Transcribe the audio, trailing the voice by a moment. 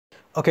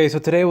Okay, so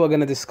today we're going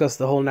to discuss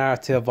the whole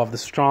narrative of the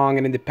strong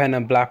and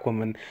independent black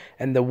woman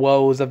and the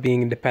woes of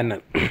being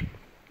independent.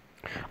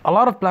 A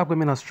lot of black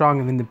women are strong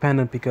and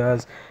independent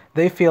because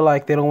they feel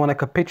like they don't want to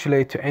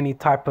capitulate to any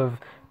type of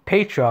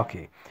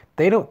patriarchy.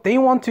 They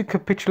want to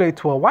capitulate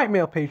to a white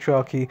male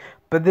patriarchy,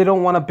 but they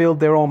don't want to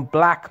build their own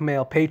black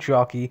male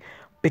patriarchy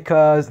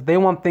because they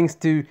want things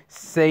to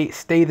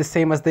stay the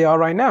same as they are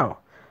right now.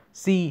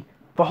 See,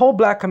 the whole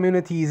black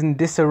community is in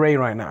disarray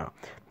right now.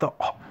 The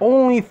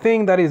only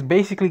thing that is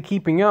basically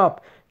keeping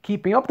up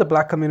the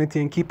black community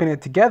and keeping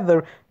it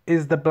together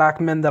is the black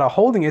men that are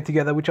holding it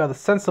together, which are the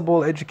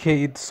sensible,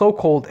 educated,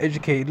 so-called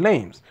educated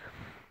lames.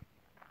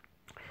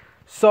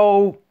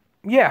 So,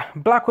 yeah,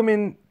 black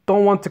women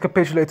don't want to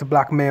capitulate to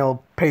black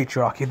male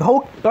patriarchy. The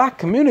whole black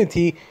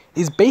community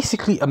is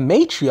basically a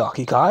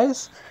matriarchy,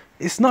 guys.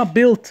 It's not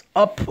built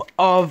up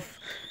of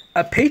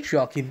a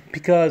patriarchy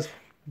because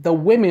the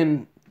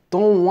women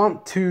don't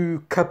want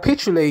to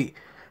capitulate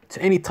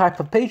to any type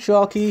of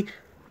patriarchy.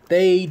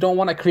 They don't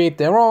want to create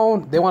their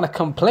own. They want to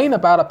complain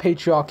about a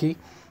patriarchy.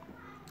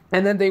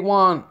 And then they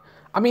want,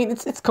 I mean,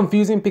 it's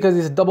confusing because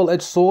it's a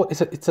double-edged sword.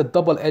 It's a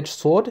double-edged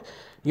sword.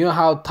 You know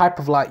how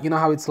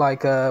how it's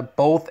like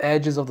both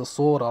edges of the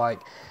sword are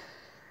like,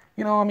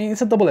 I mean,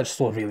 it's a double-edged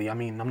sword, really. I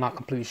mean, I'm not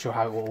completely sure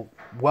how it all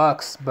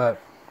works, but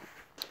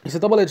it's a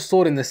double-edged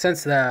sword in the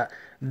sense that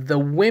the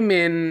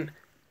women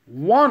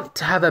want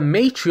to have a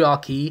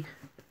matriarchy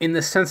in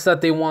the sense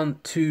that they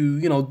want to,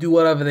 do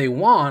whatever they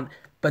want,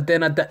 but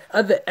then at the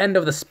other end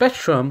of the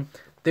spectrum,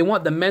 they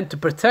want the men to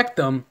protect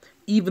them,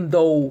 even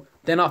though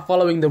they're not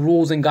following the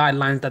rules and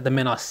guidelines that the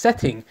men are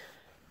setting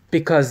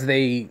because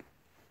they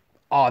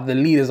are the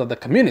leaders of the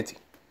community.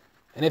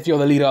 And if you're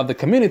the leader of the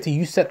community,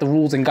 you set the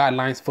rules and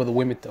guidelines for the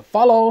women to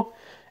follow.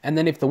 And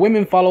then if the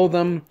women follow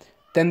them,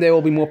 then they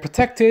will be more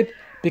protected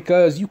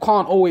because you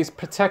can't always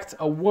protect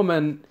a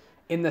woman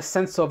in the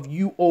sense of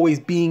you always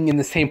being in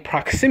the same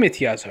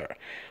proximity as her.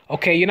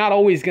 Okay, you're not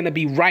always going to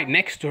be right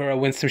next to her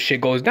when some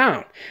shit goes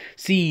down.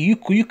 See, you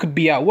could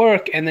be at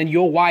work and then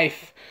your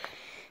wife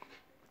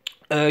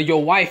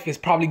is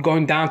probably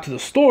going down to the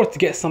store to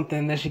get something,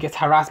 and then she gets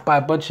harassed by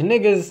a bunch of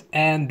niggas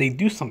and they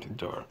do something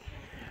to her.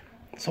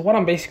 So what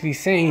I'm basically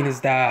saying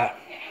is that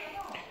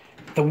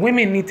the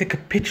women need to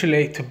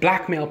capitulate to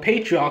black male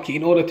patriarchy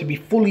in order to be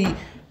fully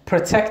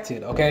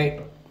protected,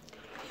 okay?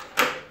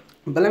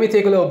 But let me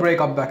take a little break.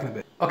 I'll be back in a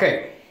bit.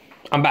 Okay,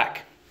 I'm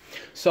back.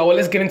 So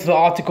let's get into the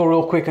article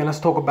real quick and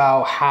let's talk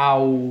about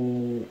how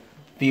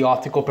the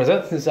article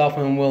presents itself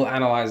and we'll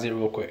analyze it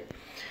real quick.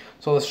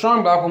 So the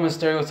strong black woman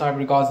stereotype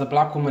regards the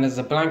black woman as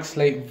a blank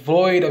slate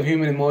void of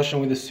human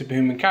emotion with a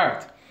superhuman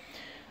character.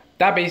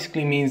 That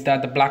basically means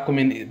that the black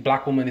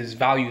woman is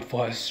valued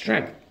for her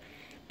strength.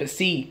 But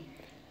see,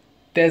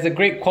 there's a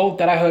great quote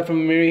that I heard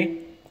from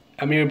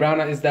Amiri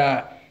Brown, is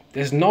that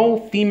there's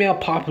no female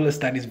populace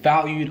that is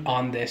valued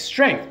on their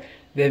strength.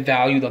 They're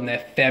valued on their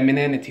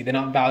femininity. They're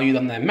not valued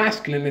on their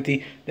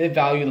masculinity. They're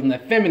valued on their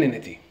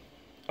femininity.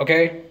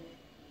 Okay?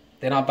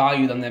 They're not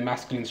valued on their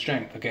masculine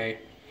strength. Okay?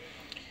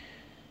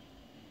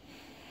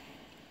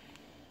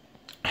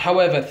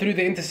 However, through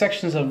the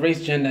intersections of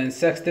race, gender, and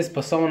sex, this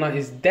persona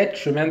is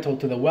detrimental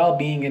to the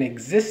well-being and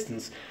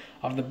existence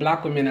of the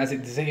black woman as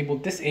it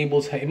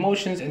disables her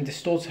emotions and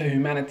distorts her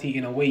humanity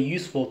in a way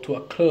useful to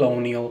a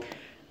colonial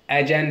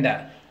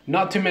agenda.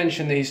 Not to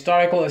mention the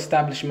historical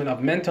establishment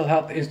of mental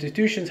health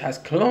institutions has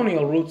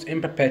colonial roots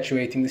in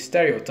perpetuating the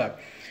stereotype.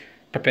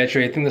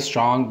 Perpetuating the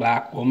strong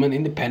black woman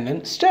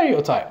independent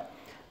stereotype.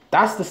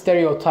 That's the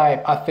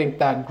stereotype I think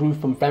that grew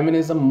from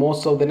feminism more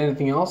so than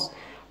anything else.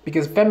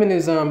 Because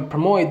feminism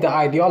promoted the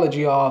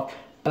ideology of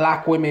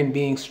black women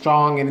being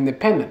strong and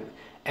independent.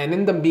 And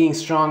in them being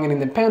strong and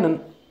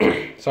independent,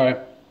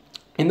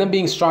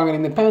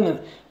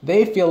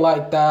 they feel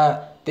like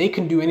that they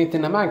can do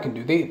anything a man can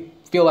do. They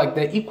feel like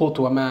they're equal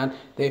to a man.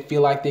 They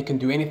feel like they can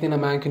do anything a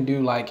man can do,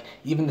 like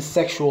even the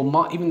sexual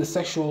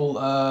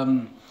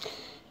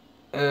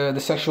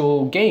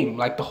game,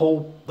 like the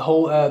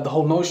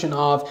whole notion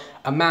of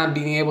a man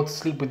being able to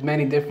sleep with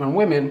many different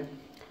women.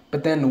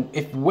 But then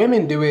if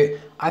women do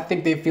it, I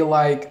think they feel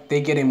like they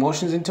get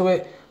emotions into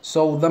it.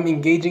 So them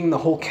engaging in the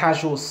whole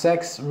casual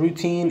sex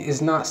routine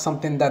is not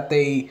something that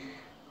they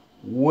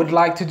would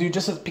like to do,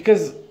 just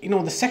because,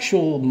 the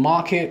sexual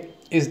market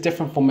is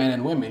different for men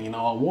and women.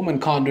 A woman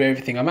can't do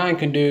everything a man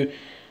can do.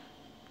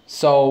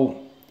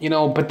 So,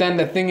 but then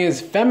the thing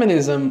is,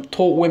 feminism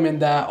taught women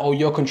that,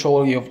 you're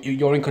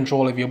in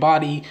control of your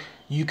body.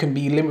 You can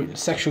be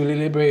sexually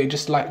liberated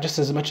just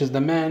as much as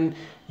the men.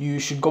 You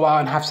should go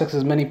out and have sex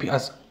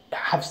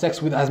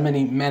with as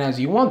many men as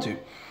you want to.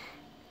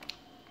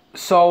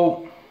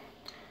 So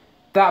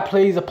that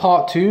plays a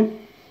part too.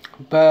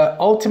 But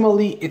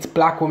ultimately, it's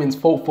black women's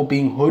fault for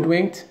being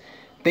hoodwinked.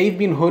 They've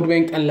been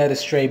hoodwinked and led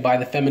astray by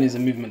the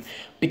feminism movement.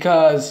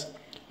 Because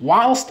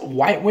whilst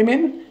white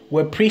women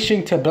were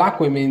preaching to black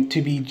women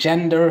to be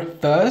gender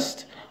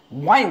first,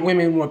 white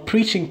women were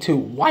preaching to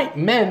white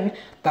men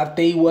that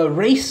they were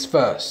race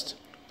first.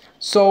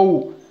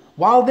 So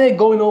while they're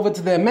going over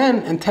to their men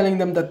and telling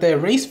them that they're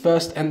race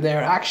first and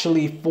they're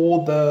actually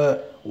for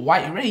the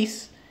white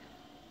race,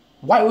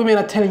 white women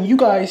are telling you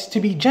guys to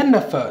be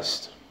gender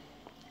first.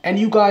 And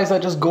you guys are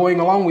just going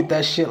along with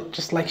that shit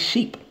just like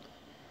sheep.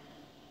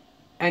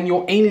 And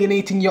you're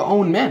alienating your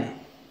own men,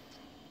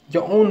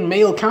 your own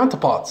male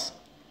counterparts.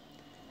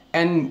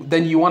 And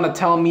then you want to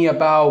tell me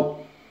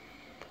about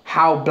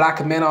how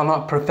black men are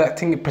not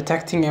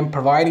protecting and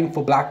providing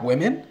for black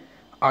women?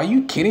 Are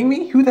you kidding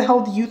me? Who the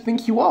hell do you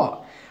think you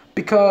are?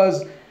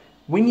 Because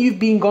when you've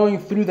been going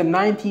through the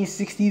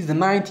 1960s, the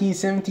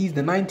 1970s,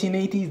 the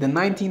 1980s, the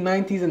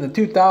 1990s, and the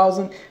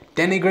 2000s,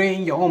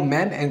 denigrating your own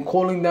men and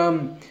calling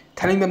them,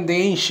 telling them they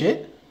ain't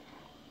shit,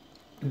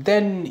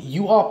 then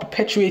you are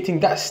perpetuating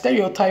that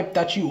stereotype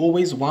that you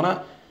always want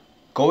to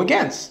go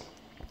against.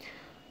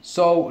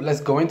 So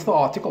let's go into the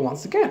article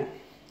once again.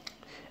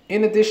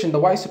 In addition, the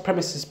white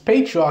supremacist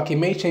patriarchy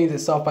may change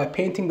itself by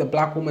painting the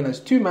black woman as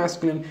too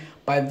masculine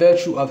by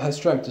virtue of her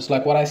strength. Just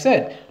like what I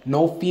said,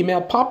 no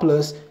female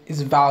populace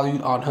is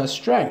valued on her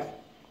strength.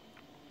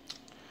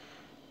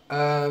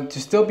 To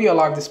still be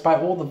alive despite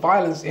all the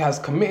violence it has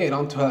committed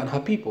onto her and her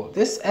people.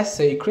 This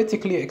essay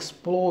critically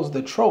explores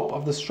the trope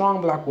of the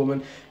strong black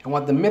woman and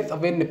what the myth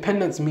of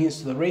independence means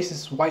to the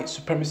racist white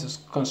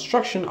supremacist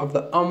construction of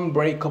the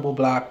unbreakable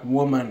black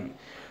woman.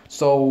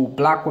 So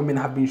black women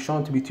have been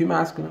shown to be too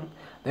masculine.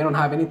 They don't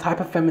have any type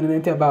of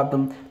femininity about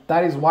them.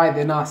 That is why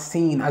they're not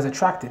seen as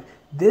attractive.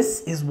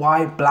 This is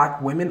why black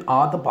women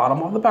are the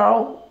bottom of the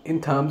barrel in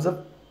terms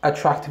of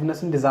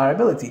attractiveness and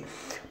desirability.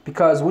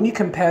 Because when you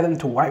compare them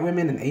to white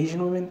women and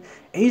Asian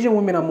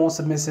women are more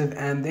submissive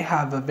and they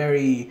have a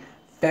very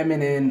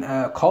feminine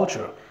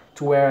culture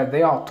to where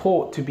they are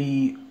taught to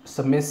be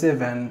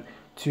submissive and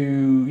to,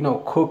 you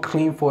know, cook,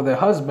 clean for their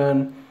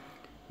husband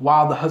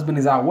while the husband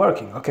is out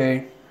working,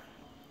 okay?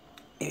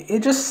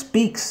 It just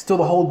speaks to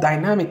the whole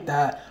dynamic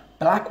that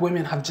black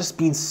women have just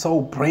been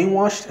so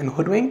brainwashed and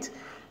hoodwinked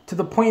to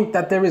the point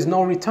that there is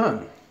no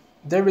return.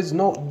 There is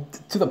no,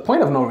 to the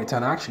point of no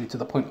return, actually, to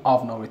the point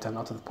of no return,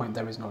 not to the point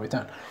there is no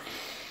return.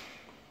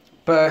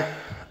 But,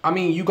 I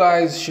mean, you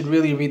guys should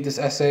really read this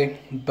essay,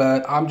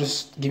 but I'm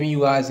just giving you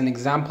guys an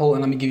example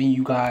and I'm giving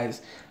you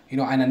guys, you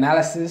know, an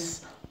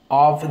analysis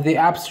of the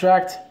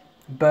abstract.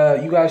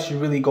 But you guys should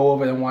really go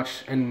over and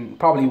watch, and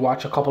probably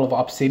watch a couple of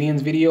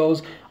Obsidian's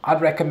videos. I'd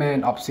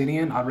recommend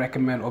Obsidian. I'd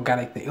recommend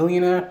Organic the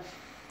Illionaire.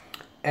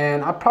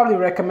 And I'd probably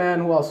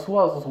recommend, who else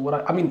would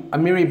I mean,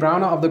 Amiri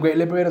Browner of the Great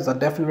Liberators. I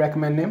definitely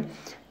recommend him.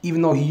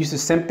 Even though he used to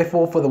simp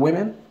before for the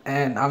women.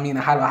 And I mean,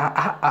 I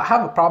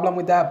have a problem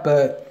with that,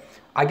 but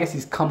I guess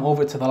he's come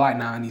over to the light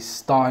now and he's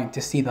starting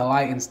to see the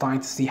light and starting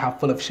to see how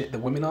full of shit the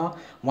women are.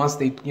 Once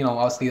they, you know,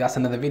 obviously that's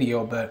another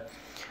video, but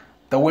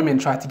the women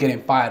tried to get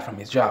him fired from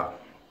his job.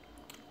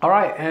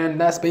 Alright, and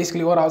that's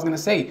basically what I was going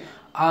to say.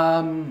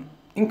 In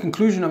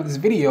conclusion of this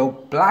video,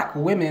 black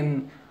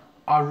women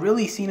are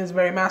really seen as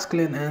very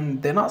masculine and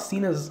they're not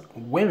seen as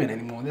women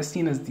anymore. They're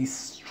seen as these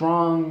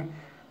strong,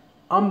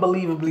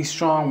 unbelievably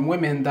strong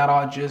women that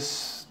are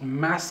just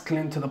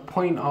masculine to the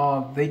point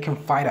of they can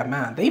fight a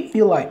man. They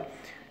feel like,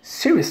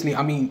 seriously,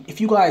 I mean, if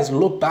you guys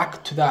look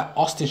back to that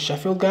Austin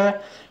Sheffield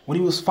guy, when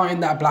he was fighting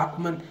that black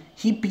woman,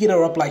 he beat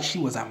her up like she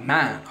was a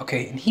man,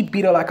 okay? And he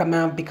beat her like a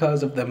man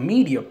because of the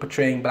media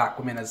portraying black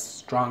women as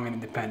strong and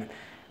independent.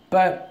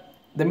 But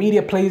the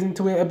media plays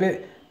into it a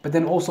bit, but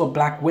then also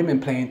black women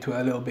play into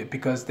it a little bit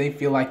because they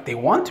feel like they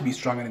want to be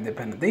strong and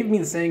independent. They've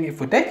been saying it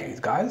for decades,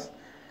 guys.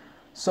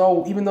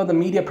 So even though the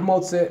media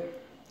promotes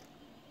it,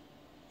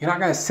 you're not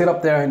going to sit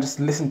up there and just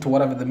listen to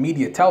whatever the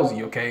media tells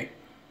you, okay?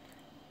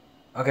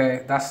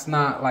 Okay, that's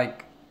not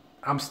like,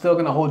 I'm still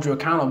going to hold you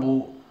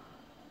accountable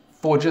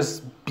for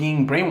just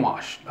being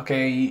brainwashed,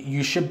 okay?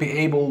 You should be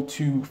able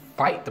to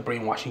fight the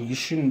brainwashing. You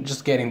shouldn't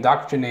just get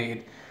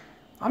indoctrinated.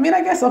 I mean,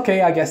 I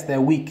guess they're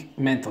weak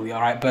mentally,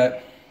 all right?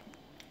 But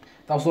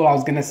that's all I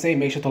was gonna say.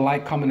 Make sure to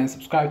like, comment, and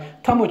subscribe.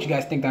 Tell me what you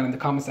guys think down in the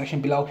comment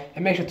section below.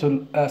 And make sure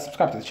to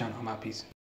subscribe to the channel. I'm out. Peace.